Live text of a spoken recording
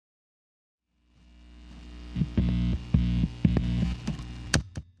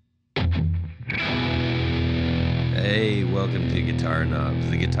Hey, welcome to Guitar Knobs,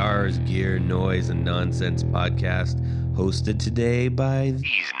 the guitars, gear, noise, and nonsense podcast, hosted today by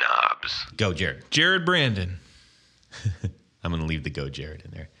these knobs. Go, Jared. Jared Brandon. I'm going to leave the Go Jared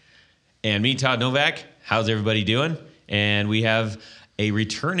in there. And me, Todd Novak. How's everybody doing? And we have a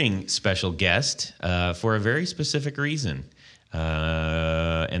returning special guest for a very specific reason.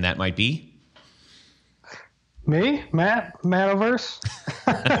 And that might be... Me? Mattoverse?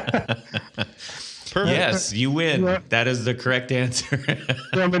 Perfect. Yes, you win. Yeah. That is the correct answer.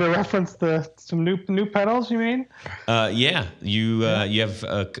 You want me to reference some new pedals, you mean? Yeah. You have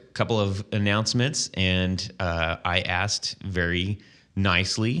a couple of announcements, and I asked very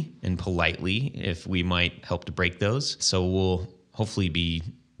nicely and politely if we might help to break those. So we'll hopefully be,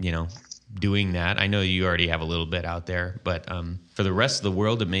 doing that. I know you already have a little bit out there, but for the rest of the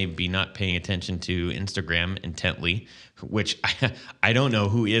world that may be not paying attention to Instagram intently, which I don't know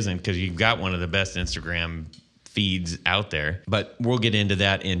who isn't, because you've got one of the best Instagram feeds out there. But we'll get into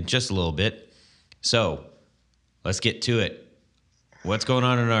that in just a little bit. So let's get to it. What's going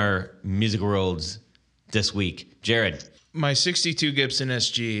on in our music worlds this week? Jared. My 62 Gibson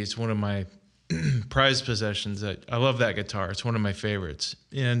SG is one of my prized possessions. I love that guitar. It's one of my favorites.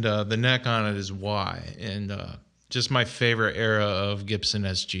 And the neck on it is Y. And just my favorite era of Gibson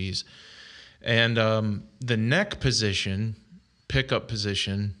SGs. And the neck position, pickup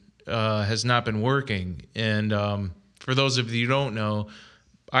position, has not been working. And for those of you who don't know,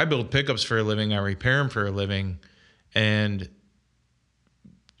 I build pickups for a living. I repair them for a living. And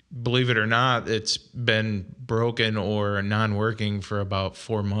believe it or not, it's been broken or non-working for about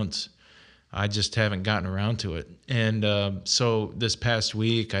 4 months. I just haven't gotten around to it. And so this past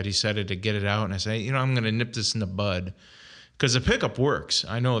week, I decided to get it out. And I say, I'm going to nip this in the bud. Because the pickup works.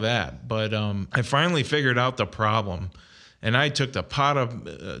 I know that. But I finally figured out the problem. And I took the pot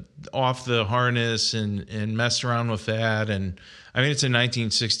off the harness and messed around with that. And I mean, it's a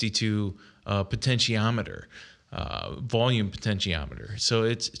 1962 potentiometer, volume potentiometer. So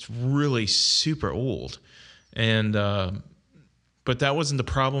it's really super old. And but that wasn't the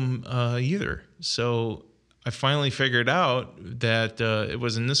problem either. So I finally figured out that it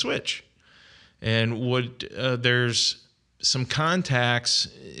was in the switch. And there's some contacts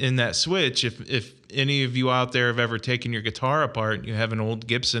in that switch. If any of you out there have ever taken your guitar apart and you have an old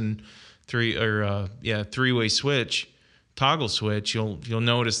Gibson three-way switch, toggle switch, you'll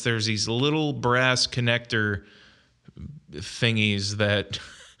notice there's these little brass connector thingies that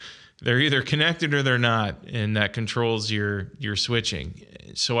they're either connected or they're not, and that controls your switching.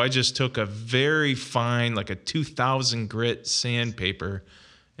 So I just took a very fine, like a 2000 grit sandpaper,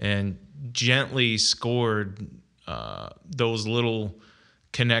 and gently scored those little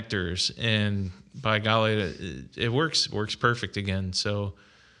connectors, and by golly, it works perfect again. So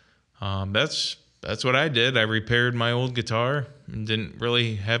that's what I did. I repaired my old guitar and didn't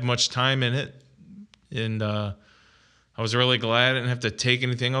really have much time in it, and I was really glad I didn't have to take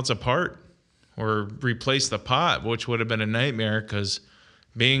anything else apart or replace the pot, which would have been a nightmare, because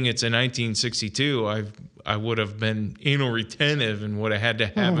being it's a 1962, I would have been anal retentive and would have had to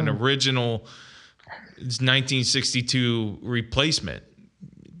have an original 1962 replacement,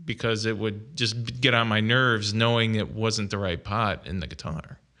 because it would just get on my nerves knowing it wasn't the right pot in the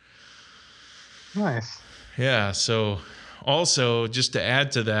guitar. Nice. Yeah. So also, just to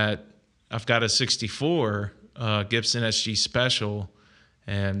add to that, I've got a 64 Gibson SG Special,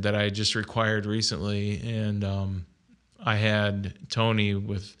 and that I just required recently. And I had Tony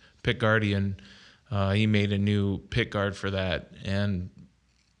with Pick Guardian. He made a new pick guard for that, and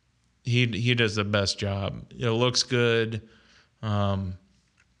he does the best job. It looks good on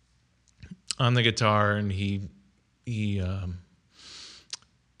the guitar, and he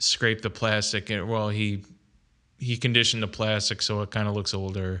scraped the plastic, and he conditioned the plastic so it kind of looks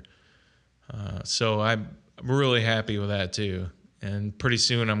older. So I'm really happy with that too. And pretty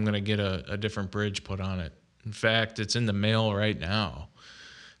soon I'm going to get a different bridge put on it. In fact, it's in the mail right now.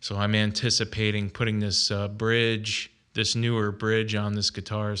 So I'm anticipating putting this newer bridge on this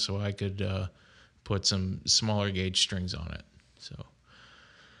guitar so I could put some smaller gauge strings on it. So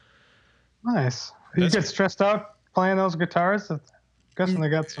nice. You get stressed out playing those guitars? I'm guessing they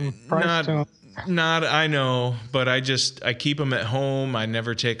got some price to them. Not, I know, but I keep them at home. I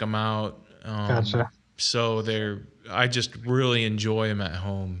never take them out. Gotcha. So I just really enjoy them at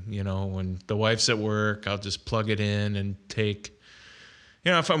home. When the wife's at work, I'll just plug it in and take,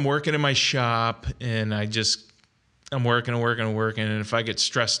 if I'm working in my shop and I'm working, and if I get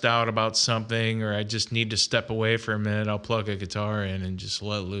stressed out about something or I just need to step away for a minute, I'll plug a guitar in and just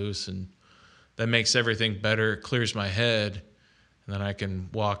let loose, and that makes everything better. It clears my head, and then I can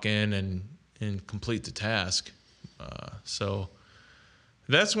walk in and complete the task. So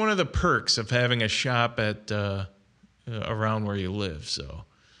that's one of the perks of having a shop at around where you live. So,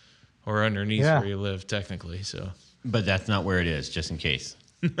 or underneath where you live, technically. So, but that's not where it is. Just in case.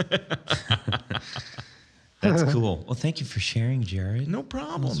 That's cool. Well, thank you for sharing, Jared. No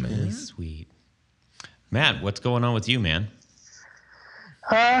problem, That's man. really sweet. Matt, what's going on with you, man?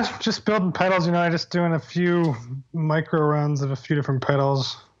 Just building pedals. I just doing a few micro runs of a few different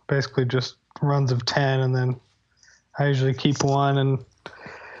pedals. Basically, just runs of 10, and then I usually keep one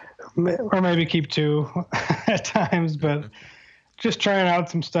or maybe keep two at times. But just trying out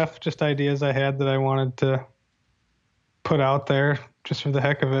some stuff, just ideas I had that I wanted to put out there just for the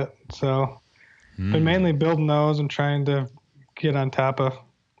heck of it. So, been mainly building those and trying to get on top of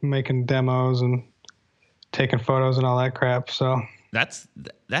making demos and taking photos and all that crap. So that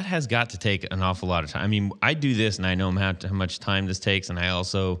has got to take an awful lot of time. I mean, I do this and I know how much time this takes, and I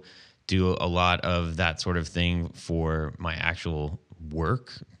also do a lot of that sort of thing for my actual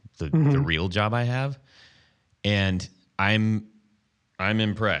work, the real job I have, and I'm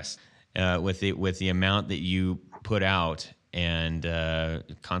impressed with the amount that you put out and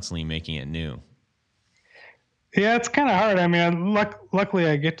constantly making it new. Yeah, it's kind of hard. I mean, luckily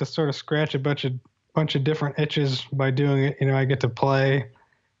I get to sort of scratch a bunch of different itches by doing it. I get to play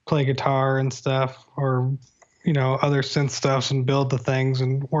guitar and stuff, or other synth stuffs, and build the things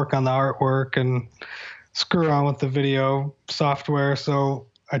and work on the artwork and screw around with the video software. So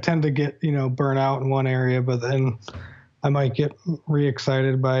I tend to get burn out in one area, but then I might get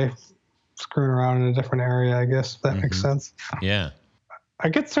re-excited by screwing around in a different area, I guess, if that makes sense. Yeah. I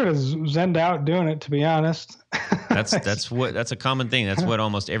get sort of zenned out doing it, to be honest. That's a common thing. That's what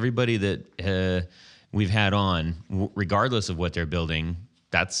almost everybody that we've had on, regardless of what they're building,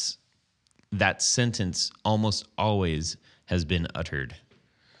 that sentence almost always has been uttered.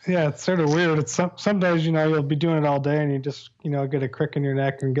 Yeah, it's sort of weird. It's some days, you'll be doing it all day and you just, get a crick in your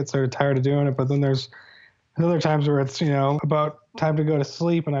neck and get sort of tired of doing it. But then there's other times where it's, about time to go to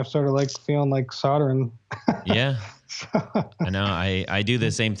sleep and I'm sort of like feeling like soldering. Yeah. I know. I do the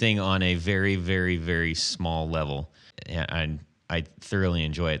same thing on a very, very, very small level. And I thoroughly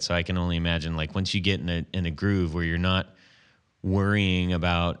enjoy it. So I can only imagine, like, once you get in a groove where you're not worrying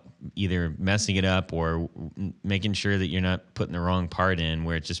about either messing it up or making sure that you're not putting the wrong part in,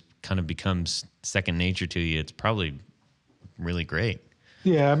 where it just kind of becomes second nature to you, it's probably really great.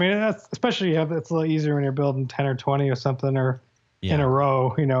 Yeah, I mean, especially it's a little easier when you're building 10 or 20 or something, or in a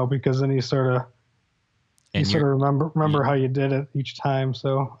row, because then you sort of remember how you did it each time.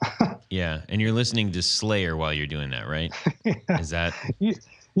 So yeah, and you're listening to Slayer while you're doing that, right? Yeah. Is that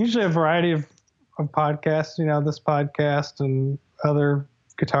usually a variety of podcasts? This podcast and other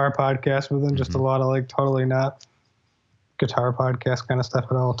guitar podcasts, but then just a lot of like totally not guitar podcast kind of stuff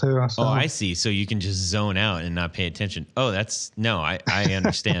at all too. So. Oh, I see. So you can just zone out and not pay attention. Oh, I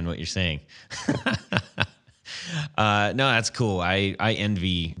understand what you're saying. No, that's cool. I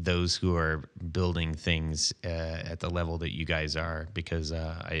envy those who are building things at the level that you guys are, because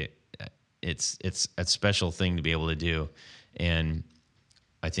it's a special thing to be able to do, and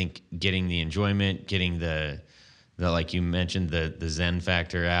I think getting the enjoyment, getting the like you mentioned, the Zen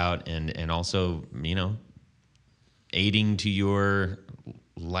factor out, and also aiding to your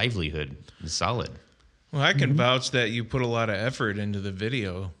livelihood is solid. Well, I can vouch that you put a lot of effort into the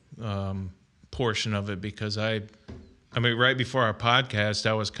video portion of it, because I mean, right before our podcast,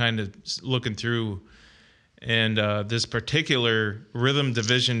 I was kind of looking through, and this particular rhythm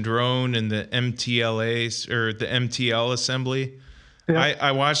division drone and the MTLA or the MTL assembly,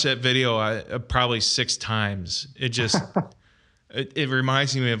 I watched that video probably 6 times. It just it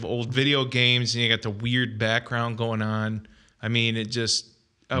reminds me of old video games, and you got the weird background going on. I mean,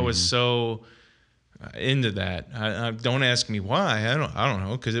 I was so into that. I don't ask me why. I don't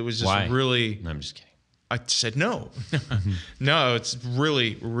know, because it was just really. No, I'm just kidding. I said no. No, it's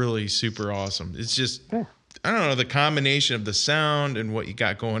really, really super awesome. It's just, I don't know, the combination of the sound and what you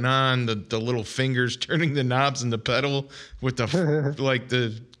got going on, the little fingers turning the knobs and the pedal with the like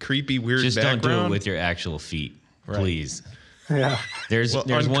the creepy weird just background. Don't do it with your actual feet, please. Yeah. There's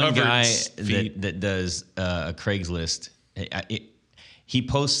one guy that does a Craigslist. He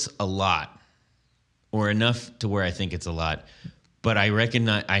posts a lot, or enough to where I think it's a lot. But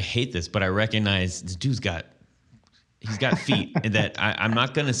I hate this, but I recognize this dude's got feet that I'm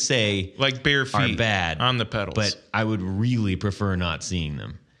not going to say like bare feet are bad on the pedals, but I would really prefer not seeing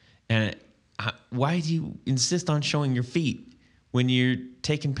them. And why do you insist on showing your feet when you're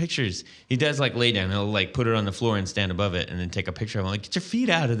taking pictures. He does like lay down. He'll like put it on the floor and stand above it and then take a picture. I'm like, get your feet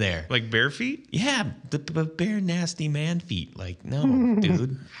out of there. Like bare feet? Yeah, the bare nasty man feet. Like, no,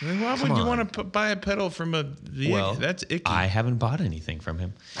 dude. Why would you want to buy a pedal from a vehicle? Well, that's icky. I haven't bought anything from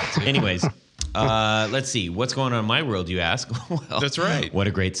him. Anyways, let's see. What's going on in my world, you ask? Well, That's right. What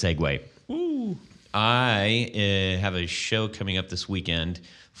a great segue. Ooh. I have a show coming up this weekend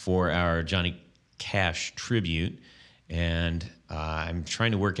for our Johnny Cash tribute, and I'm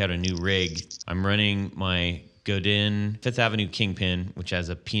trying to work out a new rig. I'm running my Godin 5th Avenue Kingpin, which has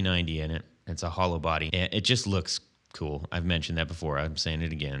a P90 in it. It's a hollow body. It just looks cool. I've mentioned that before. I'm saying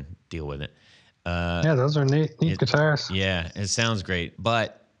it again. Deal with it. Yeah, those are neat guitars. Yeah, it sounds great,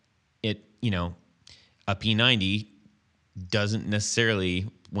 but a P90 doesn't necessarily,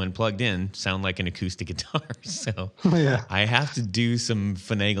 when plugged in, sound like an acoustic guitar. So Yeah. I have to do some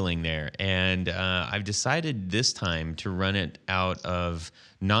finagling there. And I've decided this time to run it out of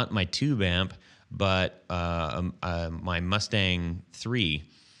not my tube amp, but my Mustang 3.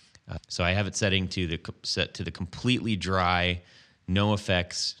 So I have it set to the completely dry, no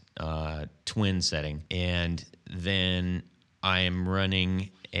effects twin setting. And then I am running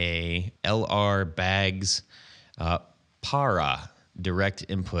a LR Bags Para direct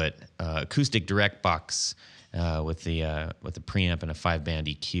input acoustic direct box with the preamp and a 5-band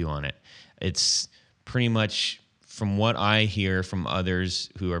EQ on it. It's pretty much, from what I hear from others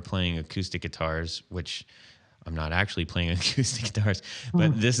who are playing acoustic guitars, which I'm not actually playing acoustic guitars,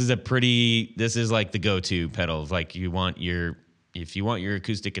 but this is like the go-to pedal. Like if you want your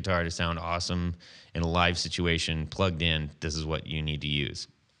acoustic guitar to sound awesome in a live situation plugged in, this is what you need to use.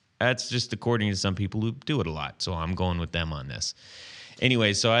 That's just according to some people who do it a lot. So I'm going with them on this.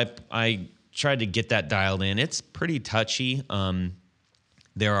 Anyway, so I tried to get that dialed in. It's pretty touchy.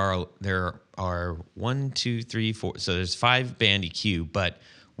 There are 1, 2, 3, 4. So there's 5-band EQ, but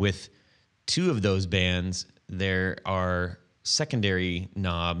with 2 of those bands, there are secondary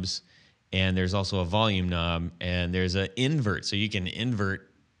knobs, and there's also a volume knob, and there's an invert, so you can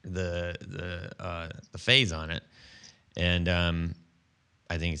invert the phase on it. And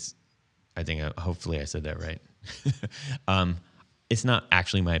hopefully I said that right. It's not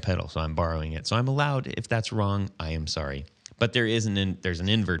actually my pedal, so I'm borrowing it. So I'm allowed, if that's wrong, I am sorry. But there's an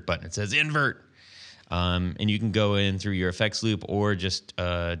invert button. It says invert. And you can go in through your effects loop or just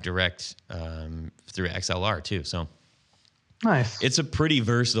direct through XLR too. So Nice. it's a pretty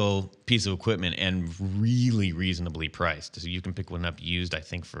versatile piece of equipment and really reasonably priced. So you can pick one up used, I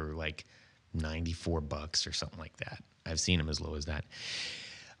think, for like $94 or something like that. I've seen them as low as that.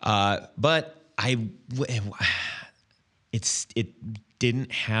 But it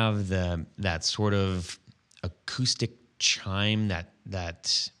didn't have that sort of acoustic chime,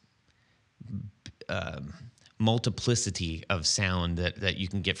 that multiplicity of sound that you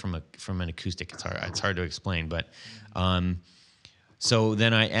can get from an acoustic guitar. It's hard to explain, but so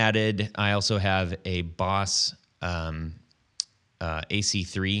then I also have a Boss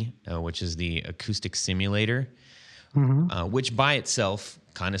AC3, which is the acoustic simulator, which by itself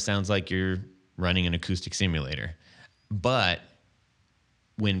kind of sounds like you're running an acoustic simulator. But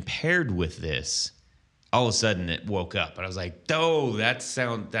when paired with this, all of a sudden it woke up. And I was like, oh, that.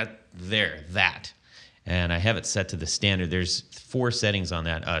 And I have it set to the standard. There's 4 settings on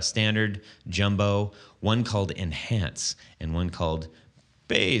that. Standard, jumbo, one called enhance, and one called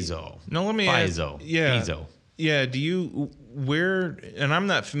Bezo. No, let me ask. Bezo. Yeah, do you, and I'm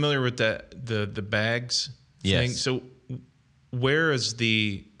not familiar with the bags thing. Yes. So where is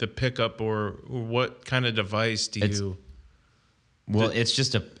the pickup, or what kind of device do you? Well,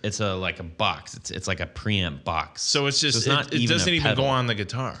 it's like a box. It's like a preamp box. So it's just, so it doesn't even go on the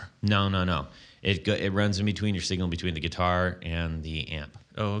guitar. No. It runs in between your signal between the guitar and the amp.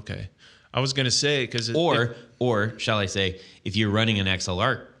 Oh, okay. I was gonna say or shall I say, if you're running an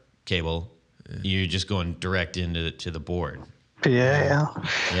XLR cable, you're just going direct into the board. Yeah.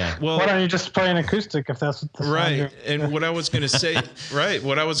 Well, why don't you just play an acoustic if that's what the right? And what I was going to say,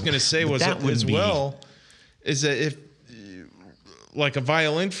 was as well, is that if, like a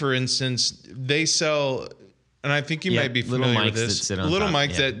violin, for instance, they sell, and I think you might be familiar with this, little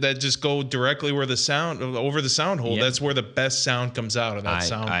mics that just go directly where the sound, over the sound hole. Yep. That's where the best sound comes out of that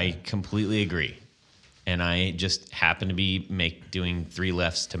sound. I completely agree, and I just happen to be doing 3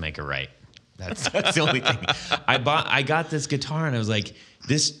 lefts to make a right. That's the only thing. I got this guitar and I was like,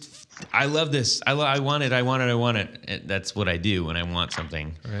 I love this. I want it. And that's what I do when I want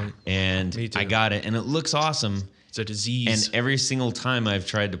something. Right. And Me too. I got it, and it looks awesome. It's a disease. And every single time I've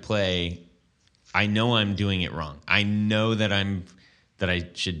tried to play, I know I'm doing it wrong. I know that I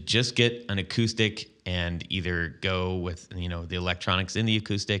should just get an acoustic and either go with, the electronics in the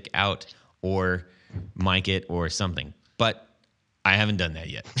acoustic out or mic it or something. But I haven't done that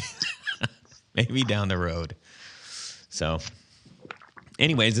yet. Maybe down the road. So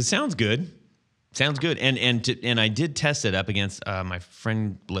anyways, it sounds good. Sounds good. And I did test it up against my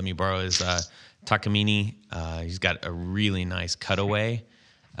friend let me borrow his Takamine. He's got a really nice cutaway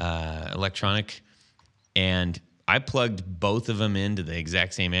electronic. And I plugged both of them into the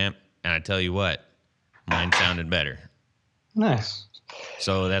exact same amp, and I tell you what, mine sounded better. Nice.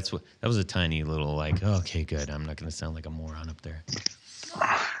 So that was a tiny little okay, good. I'm not going to sound like a moron up there.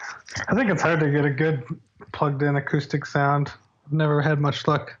 I think it's hard to get a good plugged-in acoustic sound. I've never had much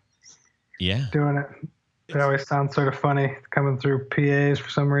luck doing it. It always sounds sort of funny coming through PAs for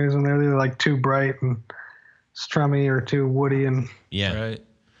some reason. They're either like too bright and strummy or too woody and right.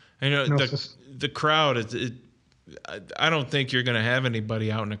 The crowd. I don't think you're going to have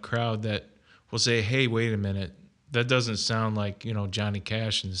anybody out in a crowd that will say, "Hey, wait a minute, that doesn't sound like Johnny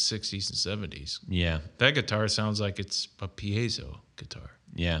Cash in the '60s and '70s." Yeah, that guitar sounds like it's a piezo guitar.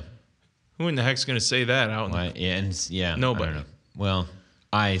 Yeah, who in the heck's going to say that out? Nobody. I don't know. Well,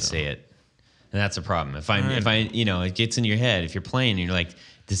 I say it, and that's a problem. If it gets in your head. If you're playing and you're like,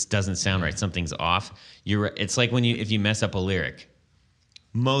 "This doesn't sound right. Something's off." It's like if you mess up a lyric.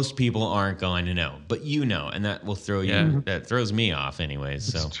 Most people aren't going to know, but and that will throw you. Yeah. That throws me off, anyways.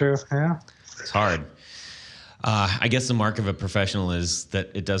 So it's true. Yeah, it's hard. I guess the mark of a professional is that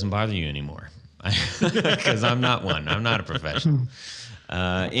it doesn't bother you anymore, because I'm not one. I'm not a professional.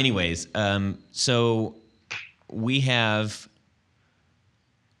 Anyways, so we have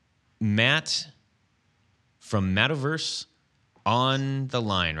Matt from Mattoverse on the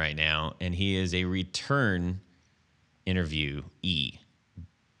line right now, and he is a return interviewee.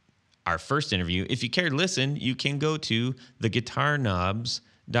 Our first interview, if you care to listen, you can go to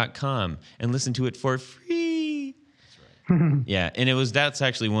theguitarknobs.com and listen to it for free. That's right. Yeah, and that's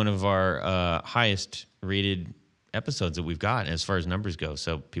actually one of our highest rated episodes that we've got as far as numbers go.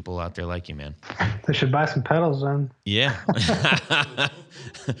 So people out there like you, man. They should buy some pedals then. Yeah.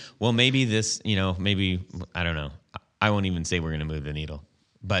 Well, maybe maybe, I don't know. I won't even say we're going to move the needle.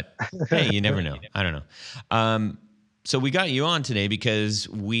 But hey, you never know. I don't know. So we got you on today because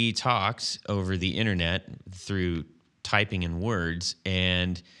we talked over the internet through typing in words,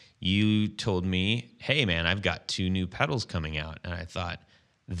 and you told me, "Hey, man, I've got 2 new pedals coming out," and I thought,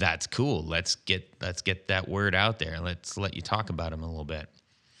 "That's cool. Let's get that word out there. Let's let you talk about them a little bit."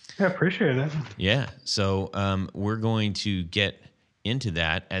 Yeah, appreciate it. Yeah. So we're going to get into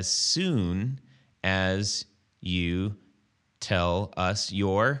that as soon as you tell us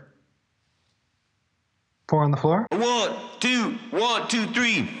your 4 on the floor. 1, 2, 1, 2,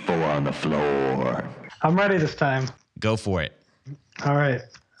 3. 4 on the floor. I'm ready this time. Go for it. All right.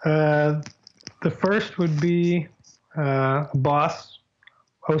 The first would be Boss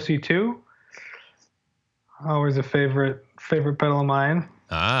OC2. Always a favorite pedal of mine.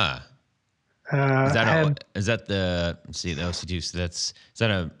 Ah. Is that the OC2? So is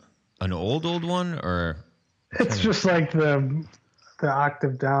that an old one, or? It's just like the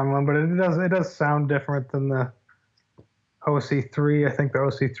octave down one, but it does sound different than the OC3. I think the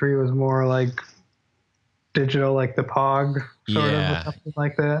OC3 was more like digital, like the POG sort of, or something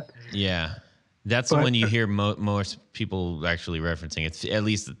like that. Yeah, that's the one you hear most people actually referencing. It's at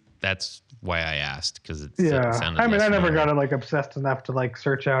least that's why I asked, because it sounded. I mean, I never got obsessed enough to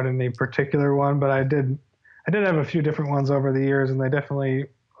search out any particular one, but I did have a few different ones over the years, and they definitely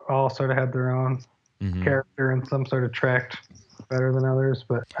all sort of had their own character, and some sort of tracked better than others.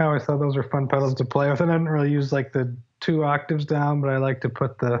 But I always thought those were fun pedals to play with. I didn't really use the 2 octaves down, but I like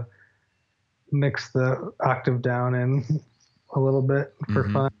to mix the octave down in a little bit for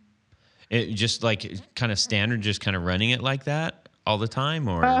fun. It just kind of standard, just kind of running it like that all the time,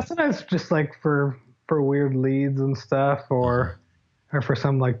 or sometimes just for weird leads and stuff, or for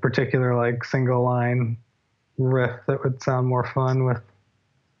some particular single line riff that would sound more fun with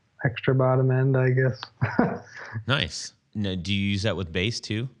extra bottom end, I guess. Nice. Now, do you use that with bass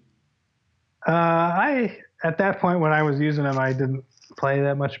too? At that point when I was using them, I didn't play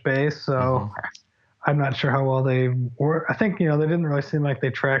that much bass, so I'm not sure how well they were. I think they didn't really seem like they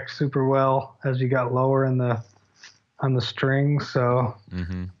tracked super well as you got lower on the strings. So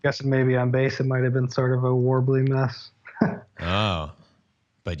I'm guessing maybe on bass it might have been sort of a warbly mess. Oh,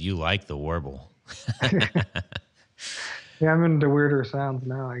 but you like the warble. Yeah, I'm into weirder sounds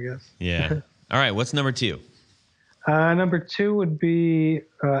now, I guess. Yeah. All right. What's number 2? Number 2 would be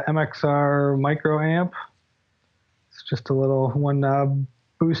MXR micro amp. It's just a little 1-knob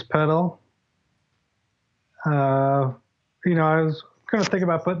boost pedal. I was going to think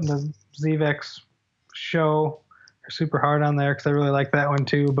about putting the ZVEX show or super hard on there because I really like that one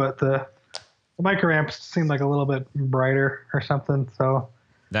too. But the micro amps seem like a little bit brighter or something. So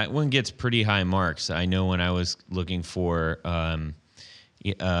that one gets pretty high marks. I know when I was looking for my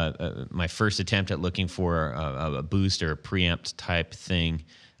first attempt at looking for a boost or a preamp type thing,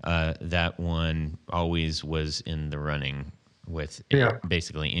 that one always was in the running with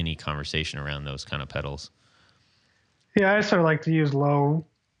basically any conversation around those kind of pedals. Yeah, I sort of like to use low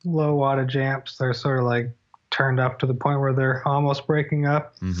wattage amps. They're sort of like turned up to the point where they're almost breaking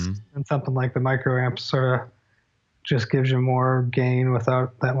up. Mm-hmm. And something like the micro amps sort of just gives you more gain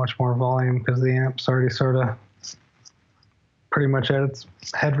without that much more volume because the amp's already sort of pretty much at its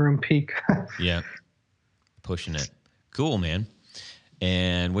headroom peak. Yeah. Pushing it. Cool, man.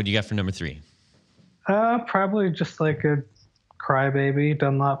 And what do you got for number 3? Probably just like a Crybaby,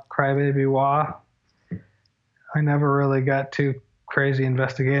 Dunlop Crybaby wah. I never really got too crazy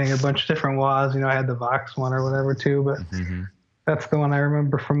investigating a bunch of different wahs. I had the Vox one or whatever too, but that's the one I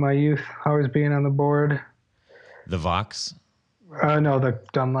remember from my youth, always being on the board. The Vox? No, the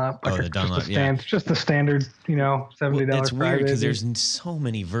Dunlop. The Dunlop, yeah. Just the standard, $70 Well, it's weird because Crybaby. there's so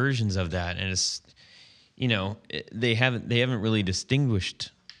many versions of that, and it's, they haven't really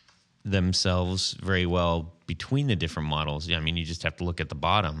distinguished themselves very well between the different models. I mean, you just have to look at the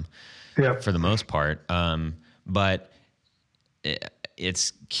bottom for the most part. But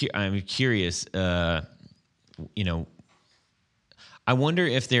I'm curious, I wonder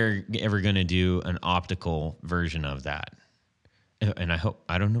if they're ever going to do an optical version of that. And I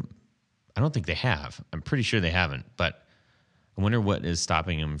don't know. I don't think they have. I'm pretty sure they haven't, but I wonder what is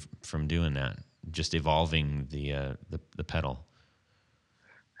stopping them from doing that, just evolving the pedal.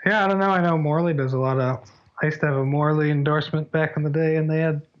 Yeah, I don't know. I know Morley does a lot of. I used to have a Morley endorsement back in the day, and they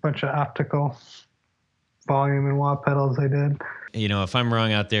had a bunch of optical volume and wah pedals they did. If I'm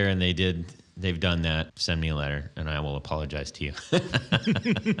wrong out there and they've done that, send me a letter and I will apologize to you.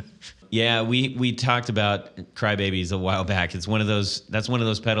 Yeah, we talked about Crybabies a while back. That's one of those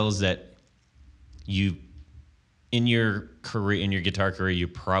pedals that you in your guitar career you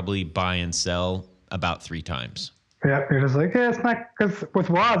probably buy and sell about 3 times. Yeah, you're just like, it's not, because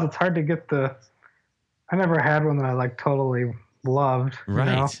with wahs it's hard to get I never had one that I like totally loved.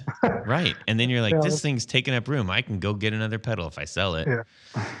 Right. Right. And then you're like, this thing's taking up room. I can go get another pedal if I sell it. Yeah.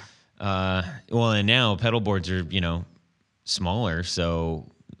 Well, and now pedal boards are, smaller.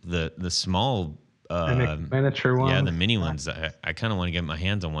 So the small, miniature ones. Yeah, the mini ones. I kind of want to get my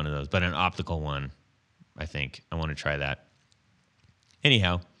hands on one of those, but an optical one, I think I want to try that.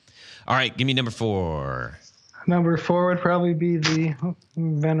 Anyhow. All right. Give me number 4. Number 4 would probably be the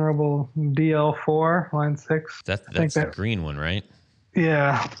venerable DL4 line 6. That's the green one, right?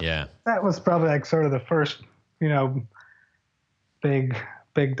 Yeah. Yeah. That was probably like sort of the first, big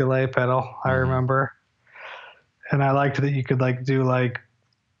delay pedal I remember. And I liked that you could do I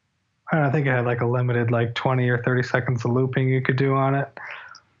think it had like a limited 20 or 30 seconds of looping you could do on it.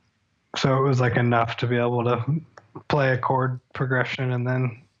 So it was enough to be able to play a chord progression and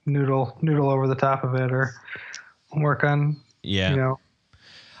then noodle over the top of it or work on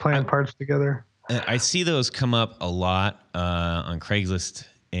playing parts together. I see those come up a lot on Craigslist,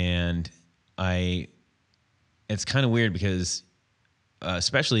 and it's kind of weird because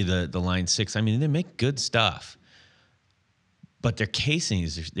especially the line 6, I mean, they make good stuff, but their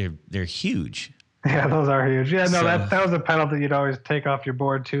casings they're huge. Yeah, those are huge. Yeah, no, that was a pedal that you'd always take off your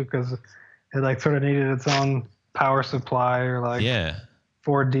board too because it sort of needed its own power supply or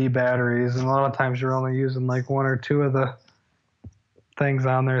 4D batteries, and a lot of times you're only using 1 or 2 of the things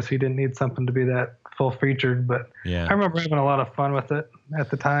on there, so you didn't need something to be that full featured. But yeah, I remember having a lot of fun with it at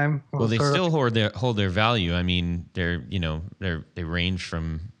the time. Well, they still hold their value. I mean, they range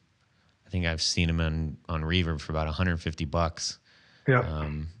from, I think I've seen them on Reverb for about $150.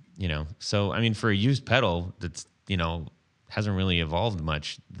 Yeah. So I mean, for a used pedal that's hasn't really evolved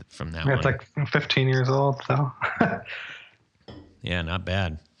much from that one. It's 15 years old, so. Yeah, not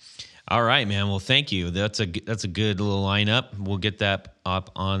bad. All right, man. Well, thank you. That's a good little lineup. We'll get that up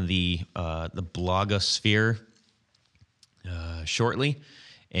on the blogosphere shortly,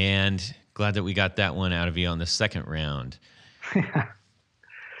 and glad that we got that one out of you on the second round.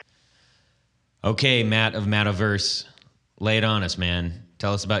 Okay, Matt of Mattoverse, lay it on us, man.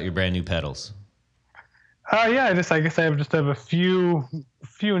 Tell us about your brand new pedals. Yeah, I guess I have a few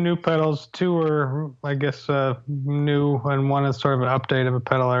new pedals. 2 are, I guess, new, and 1 is sort of an update of a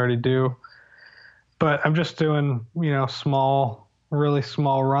pedal I already do. But I'm just doing, really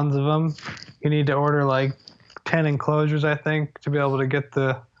small runs of them. You need to order 10 enclosures, I think, to be able to get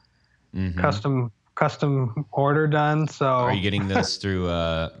the custom order done. So are you getting those through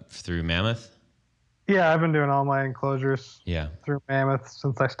Mammoth? Yeah, I've been doing all my enclosures Yeah. through Mammoth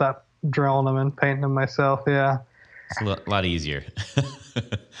since I stopped drilling them and painting them myself. Yeah. It's a lot easier.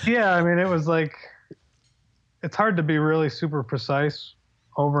 Yeah, I mean, it was like, it's hard to be really super precise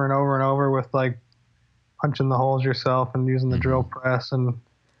over and over and over with like punching the holes yourself and using the drill press. And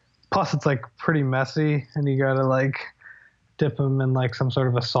plus it's like pretty messy and you got to like dip them in like some sort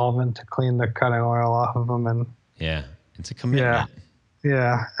of a solvent to clean the cutting oil off of them. And Yeah. It's a commitment.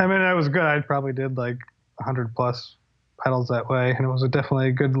 yeah. I mean, it was good. I probably did like 100 plus pedals that way. And it was definitely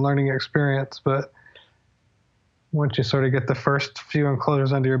a good learning experience. But once you sort of get the first few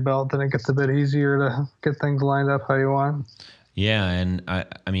enclosures under your belt, then it gets a bit easier to get things lined up how you want. Yeah, and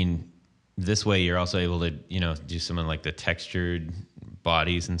I mean, this way you're also able to, do some of like the textured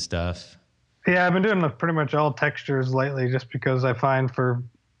bodies and stuff. Yeah, I've been doing pretty much all textures lately just because I find for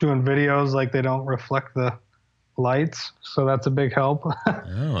doing videos, like they don't reflect the lights. So that's a big help.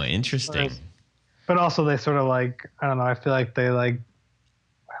 Oh, interesting. But also they sort of like, I don't know, I feel like they like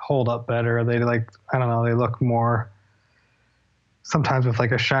hold up better. They like, I don't know, they look more sometimes with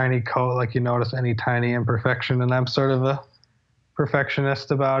like a shiny coat, like you notice any tiny imperfection, and I'm sort of a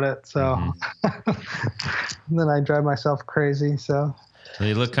perfectionist about it. So then I drive myself crazy. So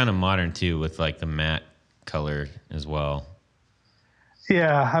They look kind of modern too with like the matte color as well.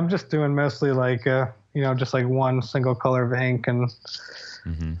 yeah, I'm just doing mostly like, just like one single color of ink and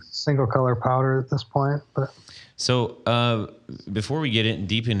single color powder at this point. But so before we get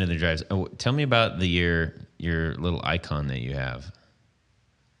deep into the drives, tell me about your little icon that you have.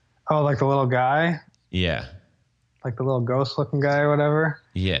 oh, like the little guy, Yeah. like the little ghost looking guy or whatever.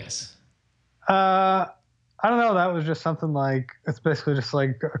 Yes. I don't know. That was just something like, it's basically just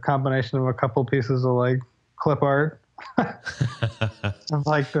like a combination of a couple pieces of like clip art. Of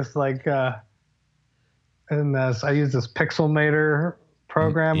like this, like, and this, I use this Pixelmator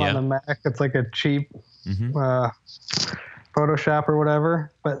program on the Mac. It's like a cheap Photoshop or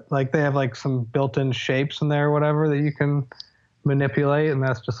whatever, but like they have like some built-in shapes in there or whatever that you can manipulate, and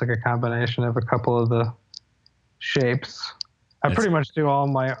that's just like a combination of a couple of the shapes. I pretty much do all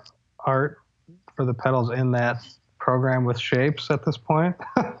my art for the pedals in that program with shapes at this point.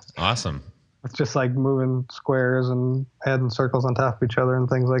 Awesome. It's just like moving squares and adding circles on top of each other and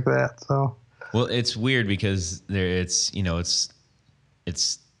things like that. So, well, it's weird because it's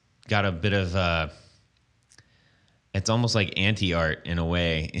got a bit of it's almost like anti-art in a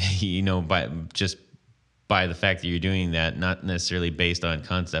way, by the fact that you're doing that, not necessarily based on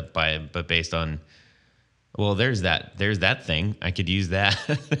concept but based on, well, there's that thing. I could use that.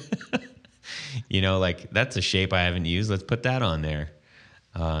 Like that's a shape I haven't used. Let's put that on there.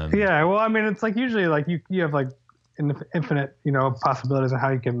 yeah, well, I mean, it's like usually like you have like infinite, possibilities of how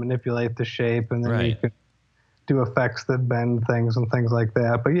you can manipulate the shape, and then you can do effects that bend things and things like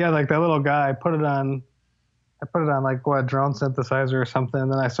that. But yeah, like that little guy, I put it on like what, drone synthesizer or something,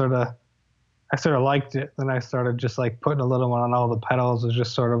 and then I sort of liked it. Then I started just like putting a little one on all the pedals. Is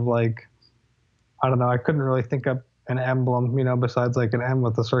just sort of like, I don't know, I couldn't really think of an emblem, besides like an M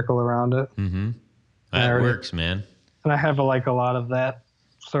with a circle around it. Mm-hmm. That works, man. And I have like a lot of that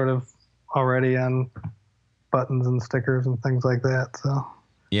sort of already on buttons and stickers and things like that. So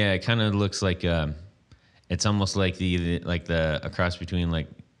yeah, it kind of looks like it's almost like the a cross between like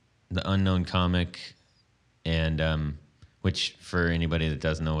the Unknown comic and which for anybody that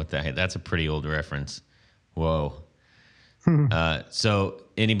doesn't know what that's a pretty old reference. Whoa. So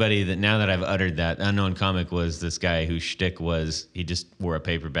anybody now that I've uttered that, Unknown comic was this guy whose shtick was he just wore a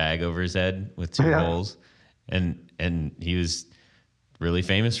paper bag over his head with two holes, and he was really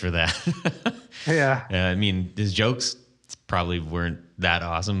famous for that. Yeah. I mean, his jokes probably weren't that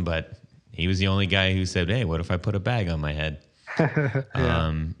awesome, but he was the only guy who said, "Hey, what if I put a bag on my head?"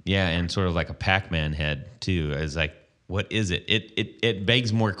 And sort of like a Pac-Man head too. It's like, what is it? It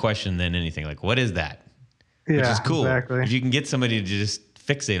begs more question than anything. Like, what is that? Yeah, which is cool. Exactly. If you can get somebody to just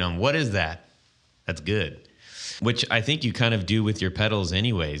fixate on what is that, that's good. Which I think you kind of do with your pedals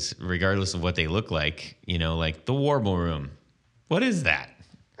anyways, regardless of what they look like. Like the Warble Room. What is that?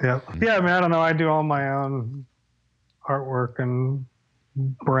 Yeah. Yeah, I mean, I don't know. I do all my own artwork and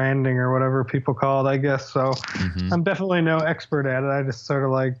branding or whatever people call it, I guess. So I'm definitely no expert at it. I just sort of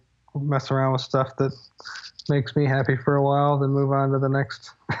like mess around with stuff that makes me happy for a while, then move on to the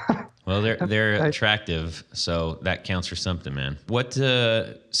next. Well, they're attractive, so that counts for something, man.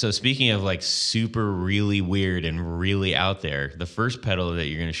 So speaking of like super really weird and really out there, the first pedal that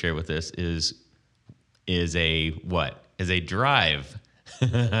you're going to share with us is a drive.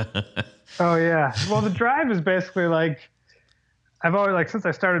 Oh yeah. Well, the drive is basically like, I've always since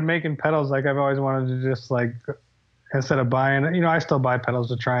I started making pedals, like I've always wanted to just like, instead of buying, I still buy pedals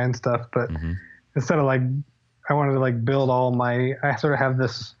to try and stuff, but instead of like, I wanted to like build I sort of have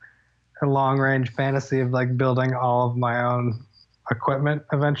this long range fantasy of like building all of my own equipment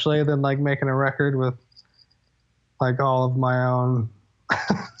eventually, then like making a record with like all of my own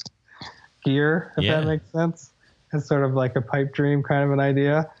gear, if that makes sense. It's sort of like a pipe dream kind of an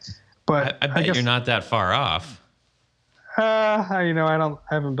idea. But I bet you're not that far off. I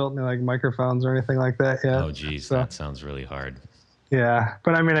haven't built any like microphones or anything like that yet. Oh, geez, so, that sounds really hard. Yeah,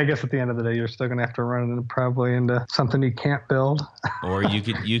 but I mean, I guess at the end of the day, you're still gonna have to run it probably into something you can't build. Or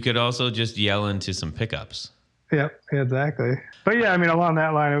you could also just yell into some pickups. Yep, exactly. But yeah, I mean, along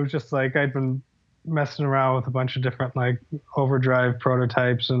that line, it was just like I'd been messing around with a bunch of different like overdrive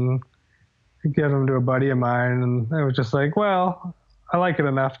prototypes and give them to a buddy of mine, and it was just like, well, I like it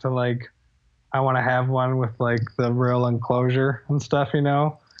enough to like, I want to have one with like the real enclosure and stuff, And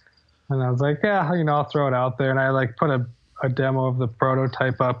I was like, yeah, I'll throw it out there, and I like put a demo of the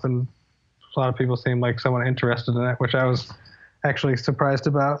prototype up, and a lot of people seemed like someone interested in it, which I was actually surprised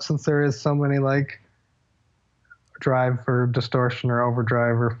about, since there is so many like drive for distortion or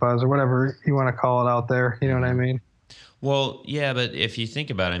overdrive or fuzz or whatever you want to call it out there. You know what I mean? Well, yeah, but if you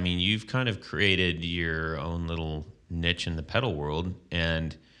think about it, I mean, you've kind of created your own little niche in the pedal world,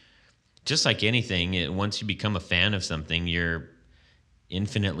 and just like anything, once you become a fan of something, you're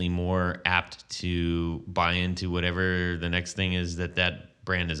infinitely more apt to buy into whatever the next thing is that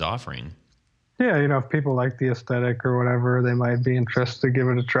brand is offering. Yeah, if people like the aesthetic or whatever, they might be interested to give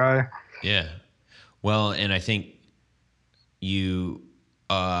it a try. Yeah. Well, and I think you're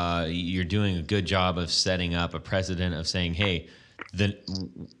doing a good job of setting up a precedent of saying, hey, the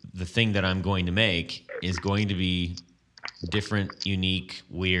thing that I'm going to make is going to be different, unique,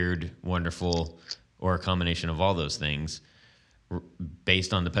 weird, wonderful, or a combination of all those things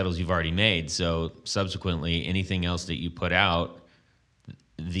based on the pedals you've already made. So subsequently, anything else that you put out,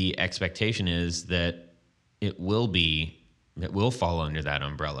 the expectation is that it will fall under that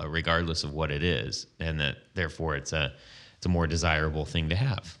umbrella, regardless of what it is, and that therefore it's a more desirable thing to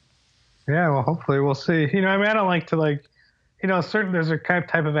have. Yeah, well, hopefully we'll see. I mean, I don't like to like, there's a kind of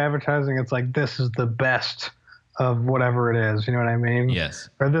type of advertising. It's like, this is the best of whatever it is. You know what I mean? Yes.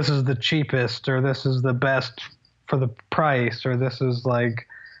 Or this is the cheapest, or this is the best for the price, or this is like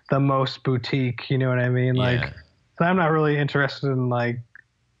the most boutique. You know what I mean? Yeah. Like, and I'm not really interested in like,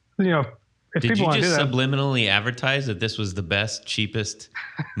 if Did people you want to do just that, subliminally advertise that this was the best, cheapest,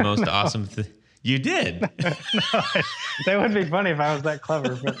 most awesome thing? You did. No, that would be funny if I was that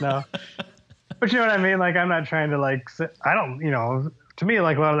clever, but no. But you know what I mean? Like, I'm not trying to like, I don't, to me,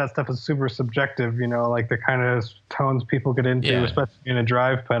 like a lot of that stuff is super subjective, like the kind of tones people get into, especially in a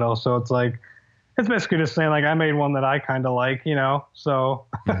drive pedal. So it's like, it's basically just saying like, I made one that I kind of like, so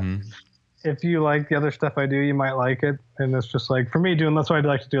if you like the other stuff I do, you might like it. And it's just like, for me that's why I'd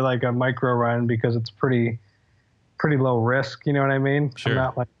like to do like a micro run, because it's pretty low risk. You know what I mean? Sure. I'm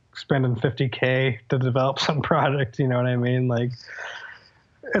not like spending $50K to develop some product. You know what I mean? Like,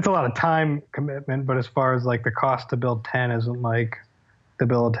 it's a lot of time commitment, but as far as like the cost to build 10 isn't like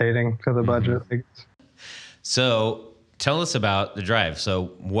debilitating to the budget. So tell us about the drive.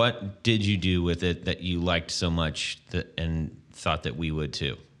 So what did you do with it that you liked so much and thought that we would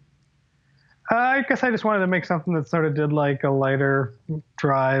too? I guess I just wanted to make something that sort of did like a lighter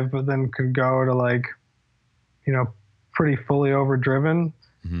drive, but then could go to like, pretty fully overdriven.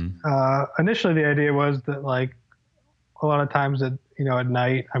 Initially the idea was that like a lot of times at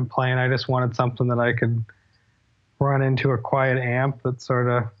night I'm playing, I just wanted something that I could run into a quiet amp that sort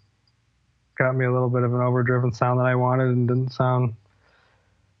of got me a little bit of an overdriven sound that I wanted and didn't sound,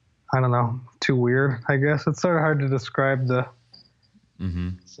 I don't know, too weird, I guess. It's sort of hard to describe the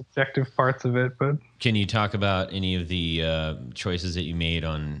subjective parts of it, but can you talk about any of the choices that you made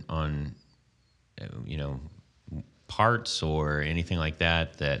on parts or anything like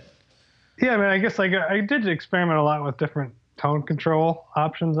that? Yeah, I mean, I guess like I did experiment a lot with different tone control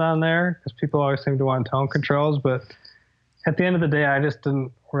options on there, because people always seem to want tone controls, but at the end of the day, I just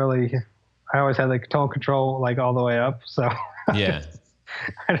didn't really. I always had like tone control like all the way up, so yeah,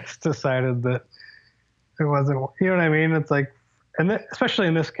 I just decided that it wasn't. You know what I mean? It's like, and especially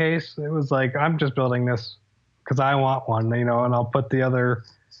in this case, it was like I'm just building this because I want one, and I'll put the other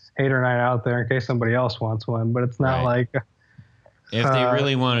 8 or 9 out there in case somebody else wants one. But it's not like if they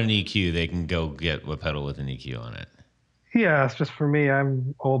really want an EQ, they can go get a pedal with an EQ on it. Yeah, it's just for me.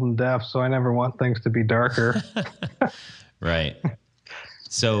 I'm old and deaf, so I never want things to be darker. Right.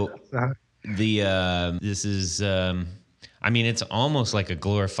 So this is, I mean, it's almost like a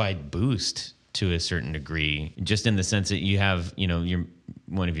glorified boost to a certain degree, just in the sense that you have,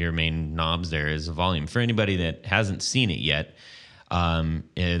 one of your main knobs there is volume. For anybody that hasn't seen it yet,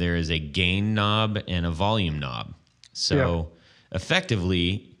 There is a gain knob and a volume knob. So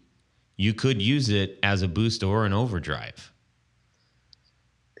effectively, you could use it as a boost or an overdrive.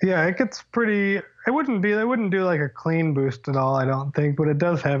 Yeah, it gets pretty. It wouldn't do like a clean boost at all, I don't think, but it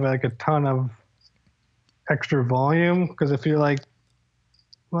does have like a ton of extra volume. Because if you're like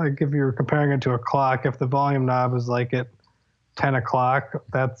if you're comparing it to a clock, if the volume knob is like at 10 o'clock,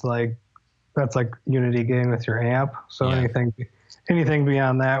 that's like unity gain with your amp. So anything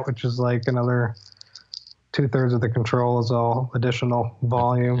beyond that, which is like another 2/3 of the control, is all additional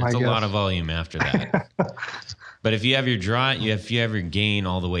volume. That's I guess a lot of volume after that. But if you have your if you have your gain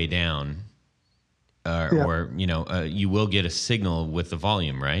all the way down, or you will get a signal with the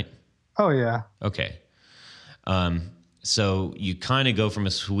volume, right? Oh yeah. Okay. So you kind of go from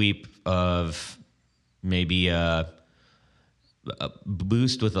a sweep of maybe a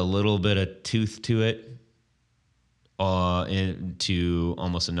boost with a little bit of tooth to it, into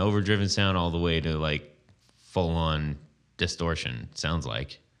almost an overdriven sound, all the way to like full on distortion. Sounds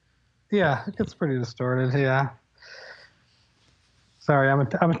like. Yeah, it gets pretty distorted. Yeah. Sorry, I'm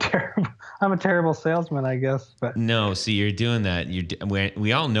a terrible salesman, I guess. But no, see, you're doing that.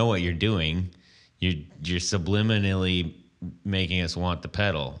 We all know what you're doing. You're subliminally making us want the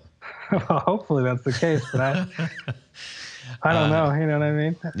pedal. Well, hopefully that's the case, but I don't know. You know what I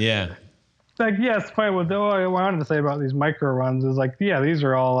mean? Yeah. Like, yes, fine. What I wanted to say about these micro runs is like, yeah, these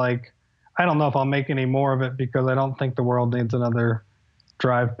are all like, I don't know if I'll make any more of it because I don't think the world needs another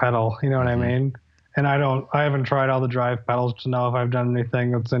drive pedal. You know what I mean? And I haven't tried all the drive pedals to know if I've done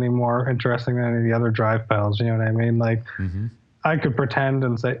anything that's any more interesting than any of the other drive pedals. You know what I mean? Like, I could pretend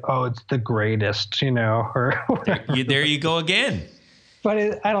and say, oh, it's the greatest, or whatever. There you go again.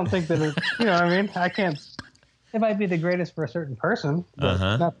 But I don't think that you know what I mean? I can't. It might be the greatest for a certain person,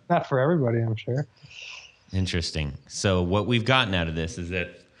 but not for everybody, I'm sure. Interesting. So what we've gotten out of this is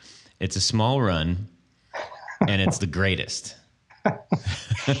that it's a small run, and it's the greatest.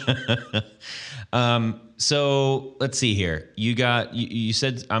 So let's see here. You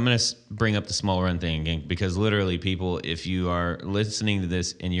said, I'm going to bring up the small run thing again, because literally people, if you are listening to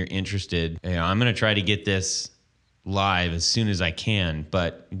this and you're interested, I'm going to try to get this live as soon as I can,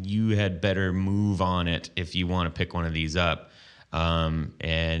 but you had better move on it if you want to pick one of these up.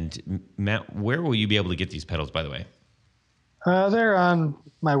 And Matt, where will you be able to get these pedals, by the way? They're on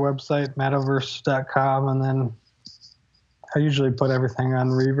my website, Mattoverse.com, and then I usually put everything on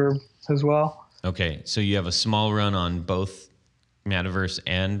Reverb as well. Okay, so you have a small run on both Mattoverse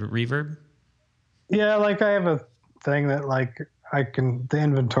and Reverb? Yeah, like I have a thing that like the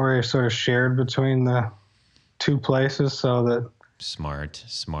inventory is sort of shared between the two places, so that smart.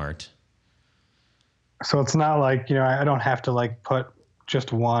 So it's not like, I don't have to like put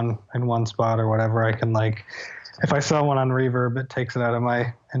just one in one spot or whatever. I can like, if I sell one on Reverb, it takes it out of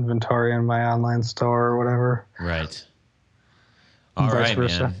my inventory in my online store or whatever. Right. All right,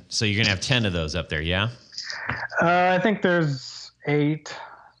 man. So you're going to have 10 of those up there, yeah? I think there's 8.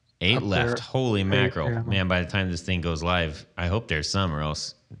 8 left. There. Holy mackerel. Yeah. Man, by the time this thing goes live, I hope there's some, or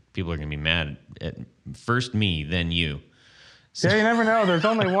else people are going to be mad at first me, then you. So, yeah, you never know. There's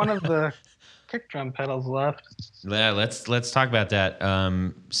only one of the kick drum pedals left. Yeah, let's talk about that.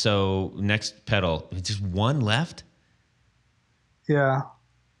 So next pedal, just one left? Yeah.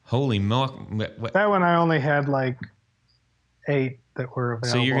 Holy mock. That one I only had like 8 that were available.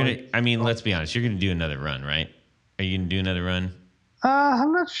 So you're going to, let's be honest, you're going to do another run, right? Are you going to do another run?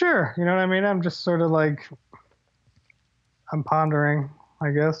 I'm not sure. You know what I mean? I'm just sort of like, I'm pondering,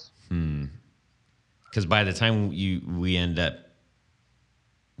 I guess. Because by the time we end up,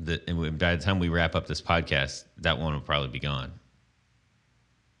 by the time we wrap up this podcast, that one will probably be gone.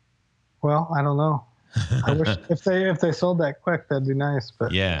 Well, I don't know. I wish if they sold that quick, that'd be nice.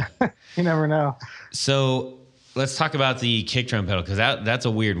 But yeah, you never know. So let's talk about the kick drum pedal, because that's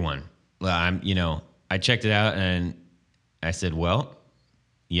a weird one. I checked it out and I said, well,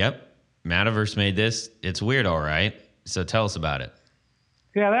 yep, Mattoverse made this. It's weird, all right. So tell us about it.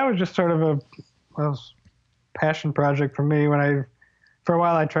 Yeah, that was just sort of a passion project for me. For a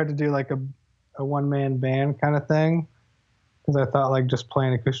while, I tried to do like a one-man band kind of thing, because I thought like just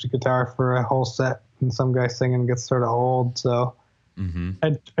playing acoustic guitar for a whole set and some guy singing gets sort of old. So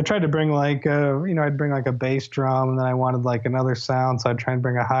I tried to bring like I'd bring like a bass drum, and then I wanted like another sound, so I'd try and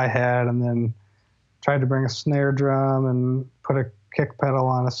bring a hi-hat, and then tried to bring a snare drum and put a kick pedal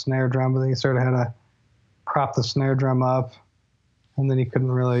on a snare drum, but then you sort of had to prop the snare drum up, and then you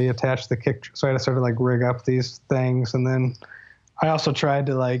couldn't really attach the kick, so I had to sort of like rig up these things. And then I also tried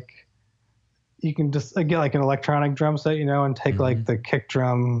to like, you can just get like an electronic drum set, and take like the kick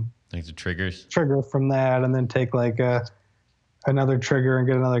drum, like the trigger from that, and then take like a another trigger and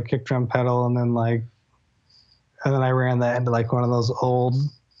get another kick drum pedal, and then I ran that into like one of those old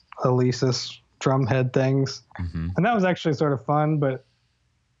Alesis drum head things, and that was actually sort of fun. But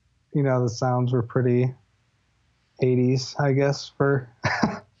the sounds were pretty 80s, I guess. For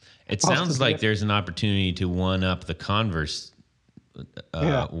it sounds like there's an opportunity to one up the Converse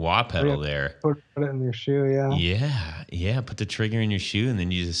wah pedal there. Put it in your shoe, yeah. Put the trigger in your shoe, and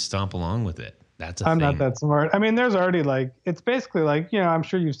then you just stomp along with it. That's I'm not that smart. I mean, there's already it's basically I'm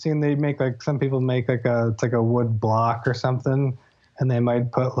sure you've seen they make some people make it's like a wood block or something, and they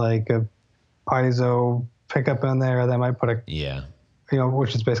might put like a piezo pickup in there. Or they might put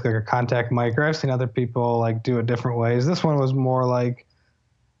which is basically like a contact mic. Or I've seen other people do it different ways. This one was more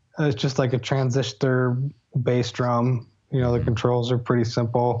it's just like a transistor bass drum. The controls are pretty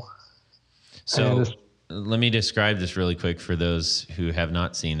simple. So let me describe this really quick for those who have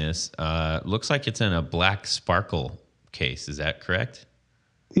not seen this. Looks like it's in a black sparkle case. Is that correct?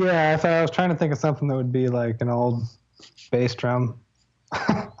 Yeah, I was trying to think of something that would be like an old bass drum.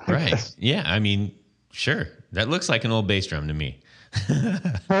 Right. Yeah, I mean, sure. That looks like an old bass drum to me.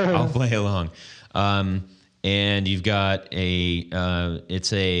 I'll play along. And you've got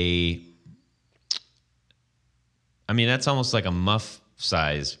that's almost like a muff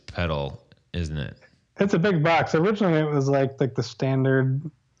size pedal, isn't it? It's a big box. Originally, it was like the standard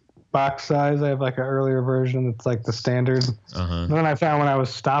box size. I have like an earlier version that's like the standard. Then I found when I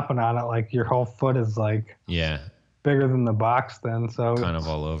was stomping on it, your whole foot is bigger than the box then. So kind of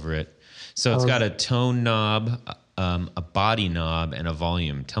all over it. So it's got a tone knob, a body knob, and a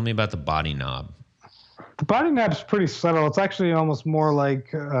volume. Tell me about the body knob. The body knob is pretty subtle. It's actually almost more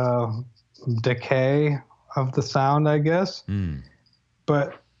like decay of the sound, I guess.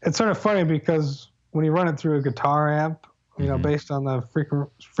 But it's sort of funny because when you run it through a guitar amp, based on the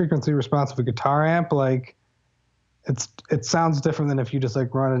frequency response of a guitar amp, it sounds different than if you just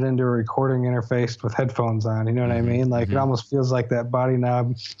run it into a recording interface with headphones on. You know what I mean? It almost feels like that body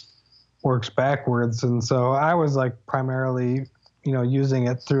knob works backwards. And so I was primarily, using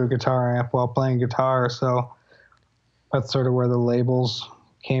it through a guitar amp while playing guitar. So that's sort of where the labels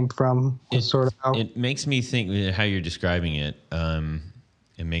came from. It makes me think how you're describing it.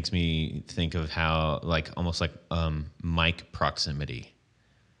 It makes me think of how almost like mic proximity.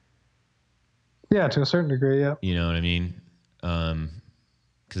 Yeah, to a certain degree, yeah. You know what I mean?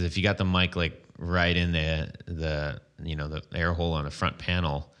 Because if you got the mic right in the air hole on the front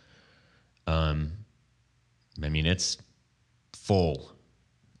panel, it's full,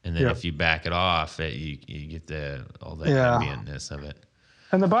 and then if you back it off, you get all the ambientness of it.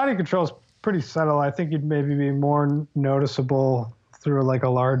 And the body control is pretty subtle. I think you'd maybe be more noticeable through a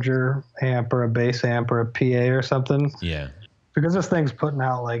larger amp or a bass amp or a PA or something. Yeah. Because this thing's putting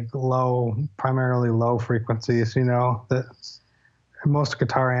out primarily low frequencies, that most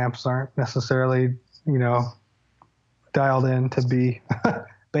guitar amps aren't necessarily, dialed in to be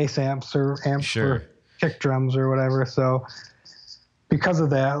bass amps or amps for kick drums or whatever. So because of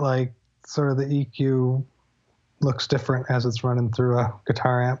that, sort of the EQ looks different as it's running through a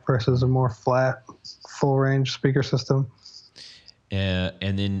guitar amp versus a more flat, full range speaker system.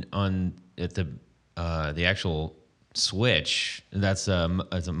 And then at the actual switch, that's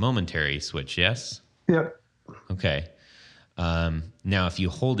a momentary switch, yes? Yep. Okay. Now, if you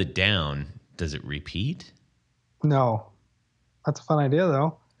hold it down, does it repeat? No. That's a fun idea,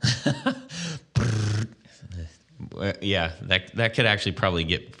 though. Yeah, that could actually probably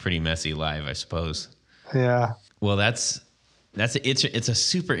get pretty messy live, I suppose. Yeah. Well, it's a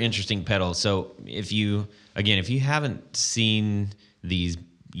super interesting pedal. So if you haven't seen these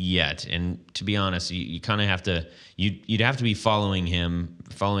yet, and to be honest, you kind of have to you'd have to be following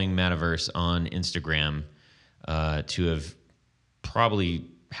Mattoverse on Instagram to have probably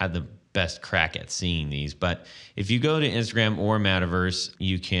had the best crack at seeing these. But if you go to Instagram or Mattoverse,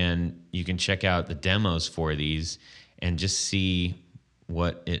 you can check out the demos for these and just see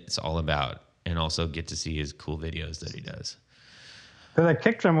what it's all about, and also get to see his cool videos that he does. That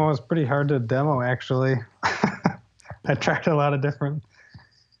kick drum was pretty hard to demo, actually. I tried a lot of different,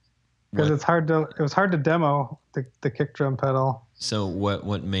 because it was hard to demo the kick drum pedal. So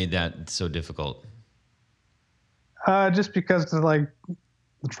what made that so difficult? Just because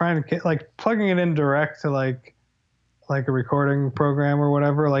trying to plugging it in direct to like a recording program or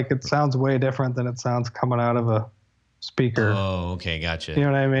whatever, it sounds way different than it sounds coming out of a speaker. Oh, okay, gotcha. You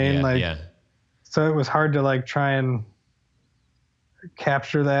know what I mean? Yeah. So it was hard to try and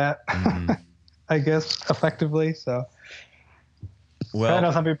capture that, I guess, effectively. So I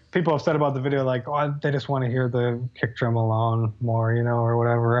know some people have said about the video, like, oh, they just want to hear the kick drum alone more, or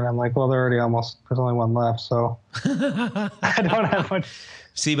whatever. And I'm like, well, there's only one left, so I don't have much.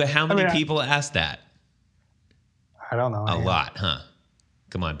 See, but how many people ask that? I don't know. A lot, huh?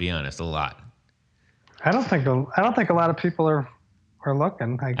 Come on, be honest, a lot. I don't think a lot of people are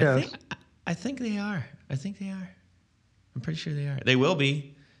looking, I guess. I think they are. I'm pretty sure they are. They will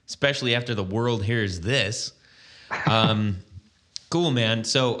be, especially after the world hears this. Cool, man.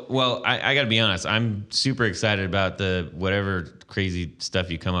 So, well, I got to be honest. I'm super excited about the whatever crazy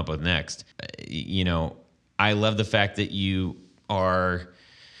stuff you come up with next. I love the fact that you are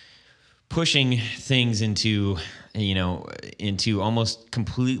pushing things into almost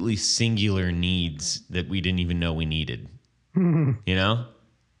completely singular needs that we didn't even know we needed.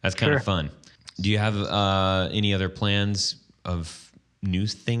 That's kind of fun. Do you have any other plans of new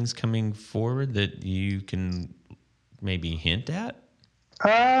things coming forward that you can maybe hint at?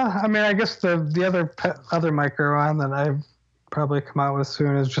 I guess the other micro one that I probably come out with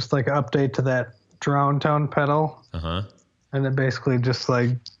soon is just like an update to that drone tone pedal. And it basically just like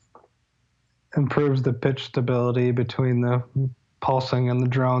improves the pitch stability between the pulsing and the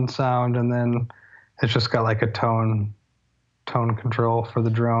drone sound, and then it's just got like a tone control for the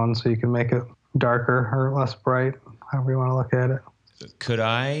drone, so you can make it darker or less bright, however you want to look at it. Could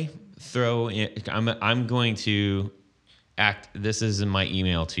I throw in? I'm going to act. This is in my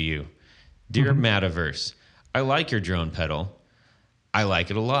email to you, dear Mattoverse. I like your drone pedal. I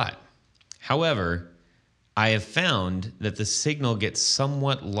like it a lot. However, I have found that the signal gets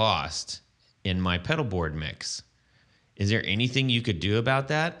somewhat lost in my pedal board mix. Is there anything you could do about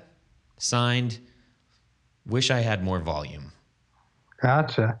that? Signed, wish I had more volume.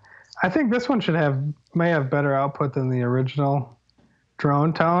 Gotcha. I think this one may have better output than the original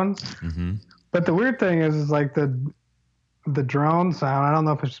drone tone. But the weird thing is like the drone sound, I don't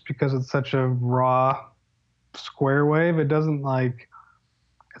know if it's just because it's such a raw square wave. It doesn't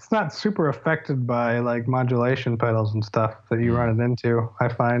it's not super affected by like modulation pedals and stuff that you run it into, I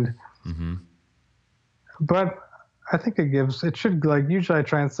find. But I think it should, like, usually I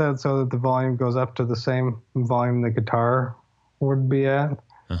try and set it so that the volume goes up to the same volume the guitar would be at.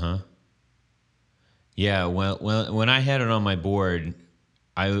 Yeah, well, when I had it on my board,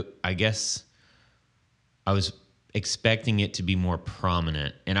 I guess I was expecting it to be more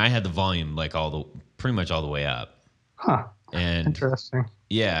prominent, and I had the volume like pretty much all the way up. And interesting.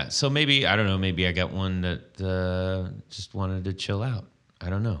 Yeah, so maybe, I don't know, maybe I got one that just wanted to chill out. I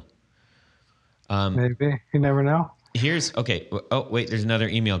don't know. Maybe. You never know. Okay. Oh, wait, there's another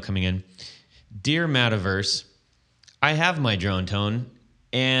email coming in. Dear Mattoverse, I have my drone tone,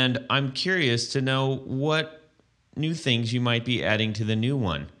 and I'm curious to know what new things you might be adding to the new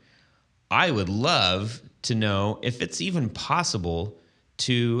one. I would love to know if it's even possible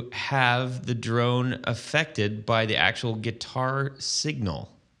to have the drone affected by the actual guitar signal.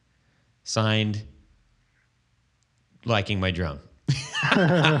 Signed, liking my drone.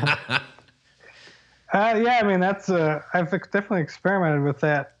 That's I've definitely experimented with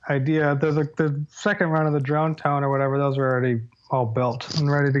that idea. There's the second run of the drone tone or whatever, those are already all built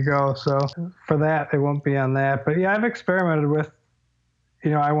and ready to go. So for that, it won't be on that. But yeah, I've experimented with,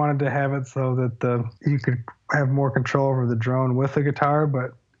 I wanted to have it so that you could have more control over the drone with the guitar.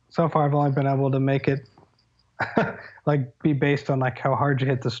 But so far, I've only been able to make it be based on like how hard you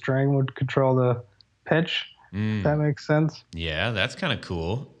hit the string would control the pitch. If that makes sense. Yeah, that's kind of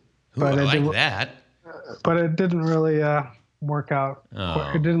cool. Ooh, I like that. But it didn't really work out.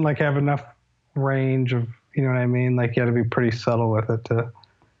 Oh. It didn't have enough range of, you know what I mean? Like you had to be pretty subtle with it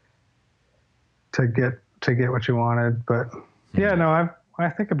to get what you wanted. But yeah, no, I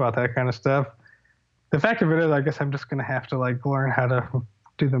think about that kind of stuff. The fact of it is, I guess I'm just going to have to learn how to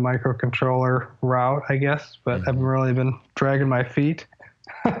do the microcontroller route, I guess. But I haven't really been dragging my feet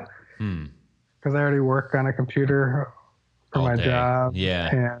because I already work on a computer for all my day. job.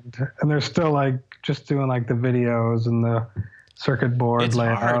 Yeah. And they're still just doing the videos and the circuit board it's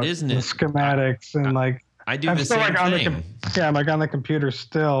layout, hard, isn't it? the schematics, I do I'm the still same thing. I'm on the computer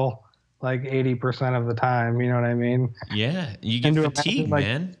still 80% of the time. You know what I mean? Yeah, you get fatigued,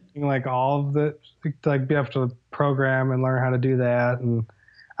 man. All of the be able to program and learn how to do that, and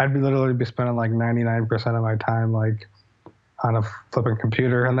I'd literally be spending 99% of my time on a flipping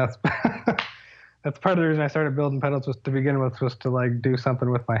computer, and that's that's part of the reason I started building pedals was to begin with, was to do something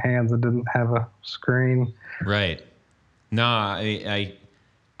with my hands that didn't have a screen. Right. No,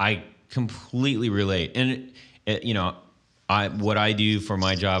 I completely relate. And what I do for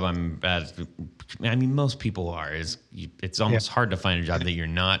my job, most people are, it's almost hard to find a job that you're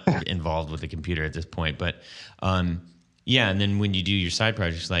not involved with a computer at this point. But Yeah, and then when you do your side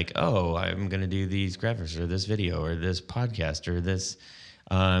projects, like, oh, I'm going to do these graphics or this video or this podcast or this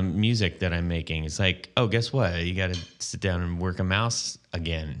music that I'm making. It's like, oh, guess what? You got to sit down and work a mouse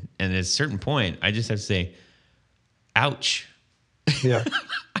again. And at a certain point, I just have to say, ouch. Yeah.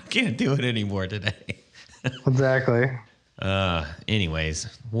 I can't do it anymore today. Exactly. Anyways,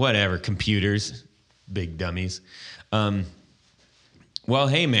 whatever. Computers, big dummies. Well,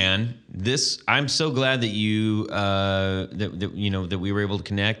 hey man, I'm so glad that you that we were able to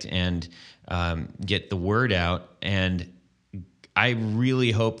connect and get the word out, and I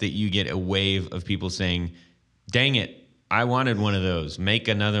really hope that you get a wave of people saying, "Dang it, I wanted one of those. Make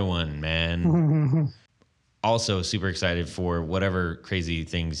another one, man." Also, super excited for whatever crazy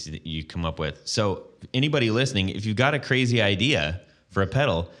things that you come up with. So, anybody listening, if you've got a crazy idea for a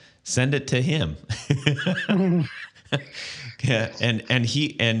pedal, send it to him. Yeah, and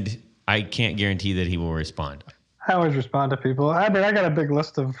I can't guarantee that he will respond. I always respond to people. I mean, I got a big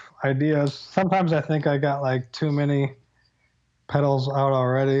list of ideas. Sometimes I think I got like too many pedals out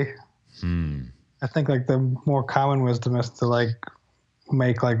already. I think like the more common wisdom is to like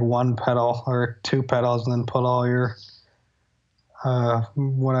make like one pedal or two pedals and then put all your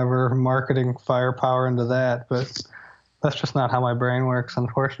whatever marketing firepower into that. But that's just not how my brain works,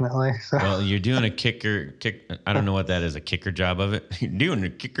 unfortunately. So. Well, you're doing a kick. I don't know what that is, a kicker job of it. You're doing a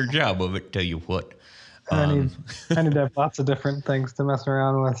kicker job of it, tell you what. I need to have lots of different things to mess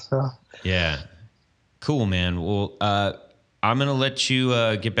around with. So. Yeah. Cool, man. Well, I'm going to let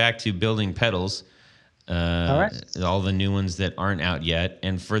you get back to building pedals. All right. All the new ones that aren't out yet.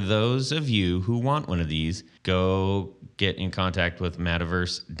 And for those of you who want one of these, go get in contact with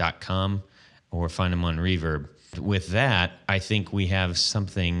Mattoverse.com or find them on Reverb. With that, I think we have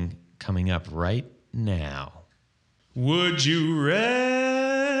something coming up right now. Would you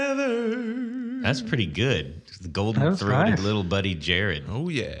rather? That's pretty good. The golden-throated nice. Little buddy Jared. Oh,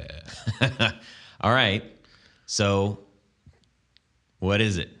 yeah. All right. So, what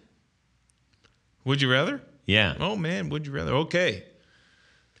is it? Would you rather? Yeah. Oh, man, would you rather? Okay.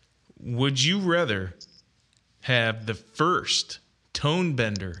 Would you rather have the first tone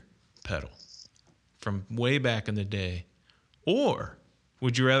bender pedal from way back in the day, or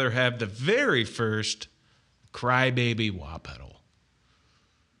would you rather have the very first crybaby wah pedal?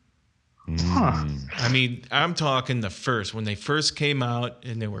 I mean, I'm talking the first, when they first came out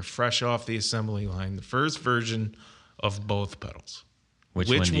and they were fresh off the assembly line, the first version of both pedals. Which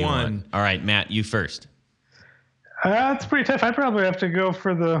one do you want? All right, Matt, you first. It's pretty tough. I'd probably have to go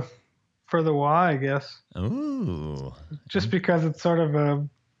for the wah, I guess. Ooh. Just because it's sort of a,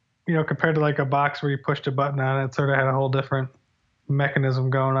 compared to like a box where you pushed a button on it, it sort of had a whole different mechanism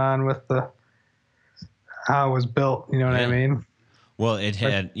going on with how it was built. You know what I mean? Well, it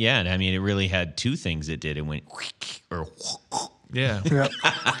had, I mean, it really had two things it did. It went, or yeah.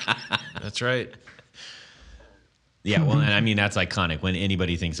 That's right. Yeah, well, and I mean, that's iconic. When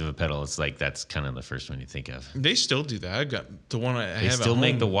anybody thinks of a pedal, it's like that's kind of the first one you think of. They still do that. I got the one I have. They still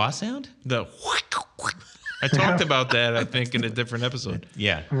make the wah sound? I talked about that, I think, in a different episode.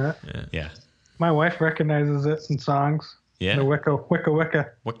 Yeah. My wife recognizes it in songs. Yeah. The wicka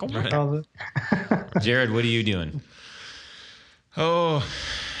wicka. Wicka. Calls it. Jared, what are you doing? Oh,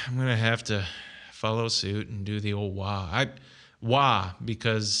 I'm going to have to follow suit and do the old wah.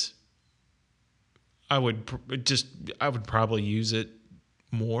 Because I would probably use it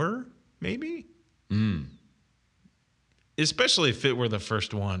more, maybe. Especially if it were the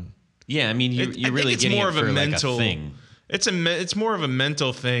first one. Yeah, I mean, you're really getting more it for like a thing. It's more of a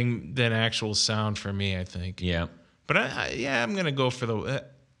mental thing than actual sound for me, I think. Yeah. But I'm gonna go for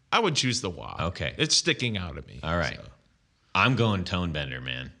I would choose the wah. Okay. It's sticking out at me. All right. So. I'm going tone bender,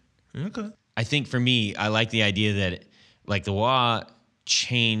 man. Okay. I think for me, I like the idea that like the wah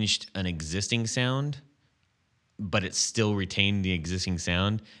changed an existing sound, but it still retained the existing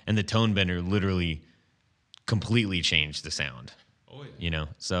sound, and the tone bender literally completely changed the sound. Oh yeah.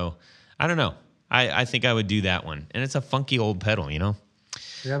 So I don't know. I think I would do that one, and it's a funky old pedal. Yeah,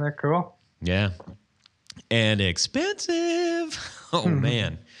 they're cool. Yeah, and expensive. Oh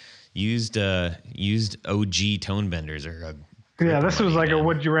man, used OG tone benders are. This was like a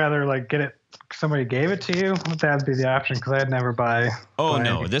would you rather like get it? Somebody gave it to you. That'd be the option because I'd never buy. Oh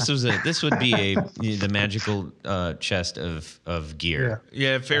no, this would be the magical chest of gear.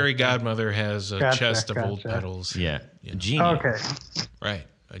 Yeah, Fairy Godmother has a chest of old pedals. Yeah, Genie. Okay. Right.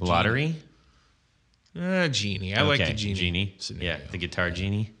 Lottery. Genie. I like the Genie. Yeah, the guitar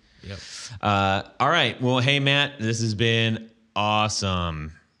Genie. Yep. All right. Well, hey Matt, this has been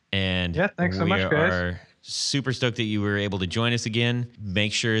awesome, and thanks so much, guys. Are super stoked that you were able to join us again.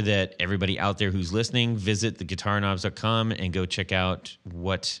 Make sure that everybody out there who's listening, visit theguitarknobs.com and go check out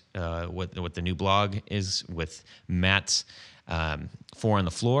what the new blog is with Matt's Four on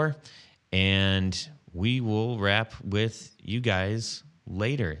the Floor. And we will wrap with you guys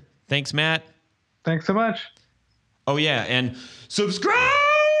later. Thanks, Matt. Thanks so much. Oh, yeah, and subscribe!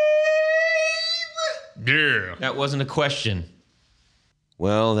 Yeah. That wasn't a question.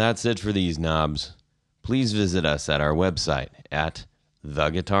 Well, that's it for these knobs. Please visit us at our website at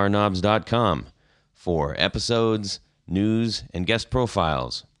theguitarknobs.com for episodes, news, and guest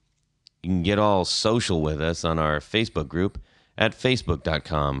profiles. You can get all social with us on our Facebook group at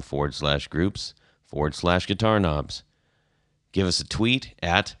facebook.com/groups/guitarknobs. Give us a tweet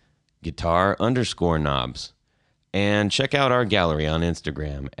at guitar_knobs. And check out our gallery on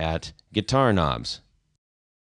Instagram at guitarknobs.